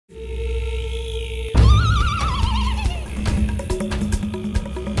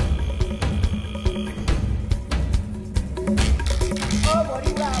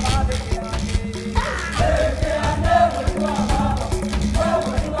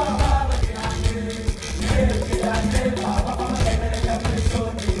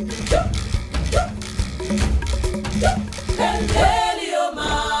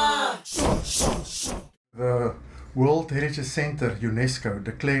Heritage Center, UNESCO,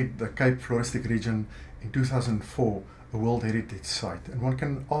 declared the Cape Floristic region in 2004 a World Heritage Site. And one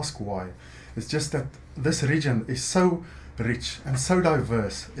can ask why. It's just that this region is so rich and so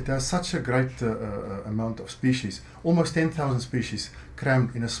diverse. It has such a great amount of species, almost 10,000 species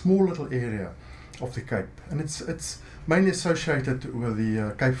crammed in a small little area of the Cape. And it's mainly associated with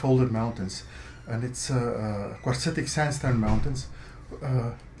the Cape Folded Mountains. And it's quartzitic sandstone mountains,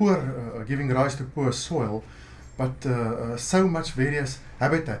 poor, giving rise to poor soil, but so much various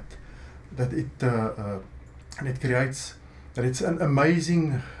habitat that it creates, that it's an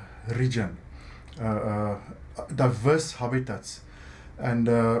amazing region, diverse habitats. And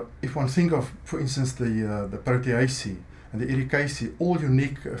if one think of, for instance, the Proteaceae and the Ericaceae, all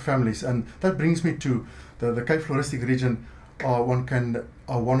unique families, and that brings me to the Cape Floristic region. Are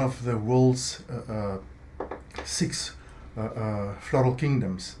one of the world's 6 floral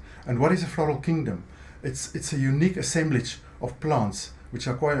kingdoms. And what is a floral kingdom? It's a unique assemblage of plants which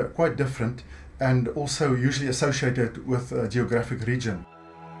are quite different and also usually associated with a geographic region.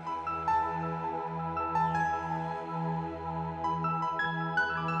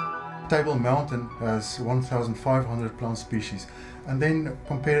 Table Mountain has 1,500 plant species, and then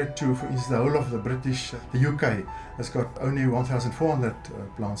compared to, for instance, the whole of the UK has got only 1,400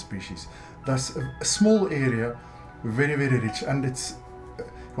 plant species. Thus a small area, very rich, and it's,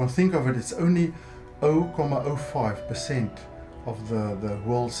 if one think of it, it's only 0.05% of the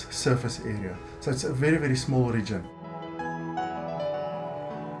world's surface area. So it's a very small region.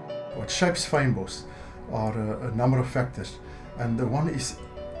 What shapes fynbos are a number of factors, and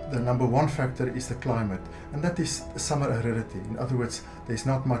the number one factor is the climate, and that is summer aridity. In other words, there's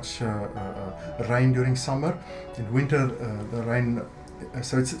not much rain during summer. In winter, the rain,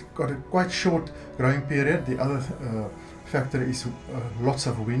 so it's got a quite short growing period. The other factor is lots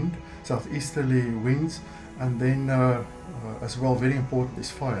of wind, southeasterly winds, and then as well, very important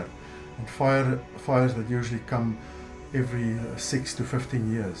is fire. And fires that usually come every 6 to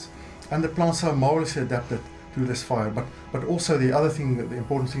 15 years. And the plants are marvelously adapted to this fire, but also the other thing, the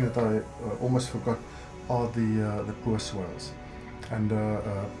important thing that I almost forgot, are the poor soils, and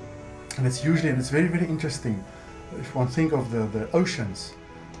it's very interesting. If one think of the oceans,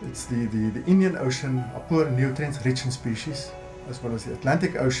 it's the Indian Ocean are poor in nutrients, rich in species, as well as the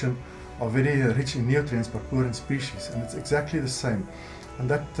Atlantic Ocean are very rich in nutrients but poor in species, and it's exactly the same. And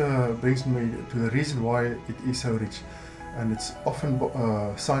that brings me to the reason why it is so rich. And it's often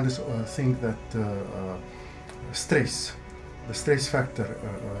scientists think that the stress factor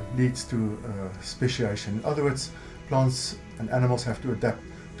leads to speciation. In other words, plants and animals have to adapt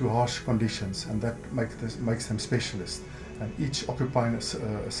to harsh conditions, and that makes them specialists, and each occupying a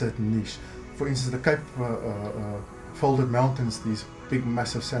certain niche. For instance, the Cape Folded Mountains, these big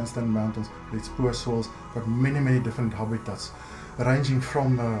massive sandstone mountains with its poor soils, got many different habitats, ranging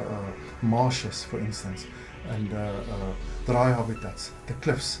from marshes, for instance, and dry habitats. The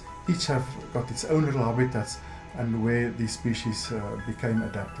cliffs each have got its own little habitats, and where these species became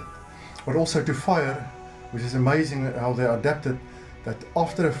adapted. But also to fire, which is amazing how they are adapted, that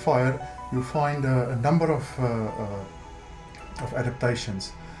after a fire you find a number of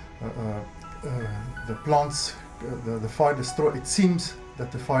adaptations. The plants, the fire destroys, it seems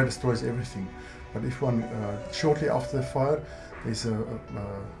that the fire destroys everything, but if one, shortly after the fire, there's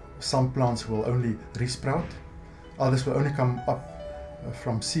some plants will only resprout, others will only come up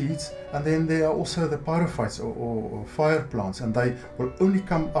from seeds, and then there are also the pyrophytes or fire plants, and they will only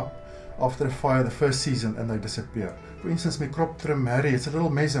come up after a fire the first season and they disappear. For instance, Micropterum Harry, it's a little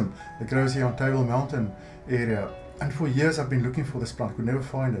mesum that grows here on Table Mountain area, and for years I've been looking for this plant, could never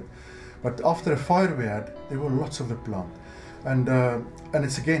find it. But after a fire we had, there were lots of the plant, and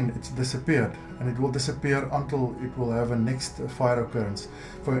it's disappeared, and it will disappear until it will have a next fire occurrence.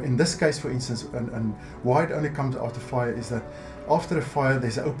 In this case, for instance, and why it only comes after fire is that after a fire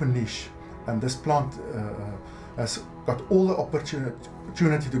there's an open niche, and this plant has got all the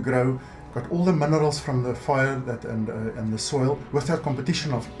opportunity to grow, got all the minerals from the fire and the soil without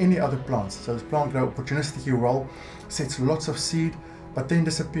competition of any other plants. So this plant grows opportunistically well, sets lots of seed, but then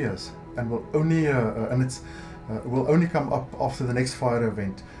disappears, and will only will only come up after the next fire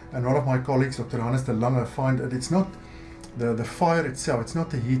event. And one of my colleagues, Dr. Hannes de Lange, find that it's not the fire itself, it's not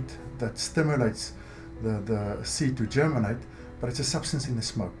the heat that stimulates the seed to germinate, but it's a substance in the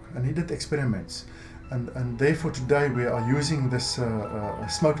smoke. And he did experiments, and therefore today we are using this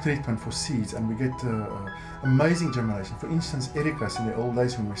smoke treatment for seeds, and we get amazing germination. For instance, ericas, in the old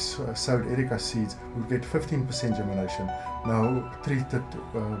days when we sowed erica seeds, we get 15% germination. Now treated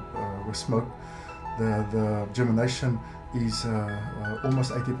with smoke, the germination is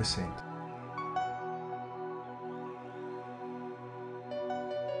almost 80%.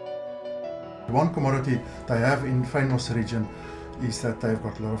 The one commodity they have in fynbos region is that they've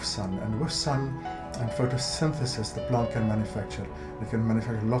got a lot of sun, and with sun and photosynthesis the plant can manufacture. It can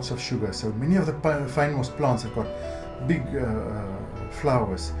manufacture lots of sugar. So many of the fynbos plants have got big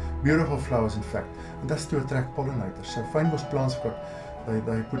flowers, beautiful flowers in fact, and that's to attract pollinators. So fynbos plants have got,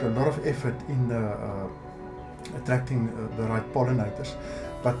 they put a lot of effort in attracting the right pollinators,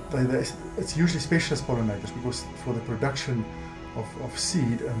 but it's usually specialist pollinators, because for the production of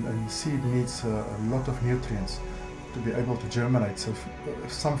seed, and seed needs a lot of nutrients to be able to germinate. So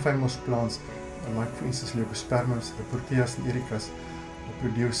some fynbos plants, like for instance leucospermums, the proteas and ericas,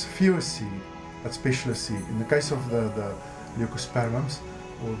 produce fewer seed but specialist seed. In the case of the leucospermums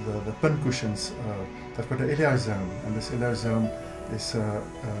or the pincushions, they've got an eleosome, and this eleosome is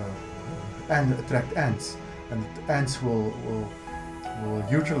and attract ants, and ants will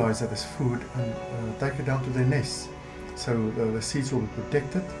utilize that as food and take it down to their nests. So the seeds will be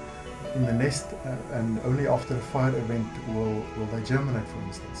protected in the nest, and only after a fire event will they germinate, for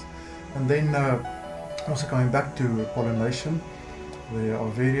instance. And then also coming back to pollination, there are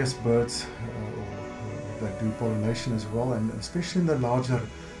various birds that do pollination as well, and especially in the larger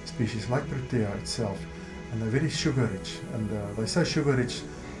species like Protea itself, and they're very sugar rich. And they say sugar rich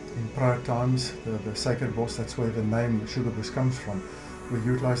in prior times, the sacred bush, that's where the name sugar bush comes from, were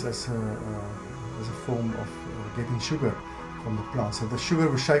utilized as a form of getting sugar from the plant. So the sugar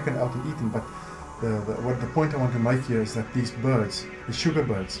was shaken out and eaten, but the point I want to make here is that these birds, the sugar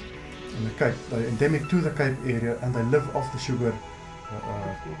birds in the Cape, they're endemic to the Cape area, and they live off the sugar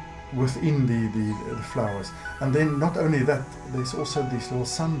within the flowers. And then not only that, there's also these little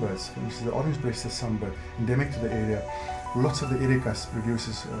sunbirds, for instance the orange-breasted sunbird, endemic to the area. Lots of the ericas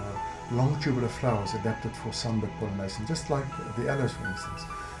produces long tubular flowers adapted for sunbird pollination, just like the aloes for instance,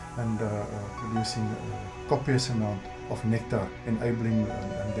 and producing a copious amount of nectar, enabling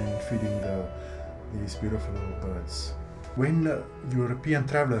and then feeding these beautiful little birds. When European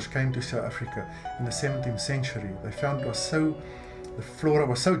travelers came to South Africa in the 17th century, they found the flora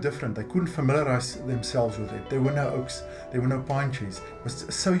was so different, they couldn't familiarize themselves with it. There were no oaks, there were no pine trees. It was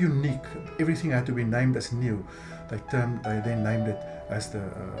so unique, everything had to be named as new. They then named it as the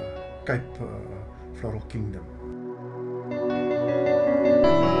Cape Floral Kingdom.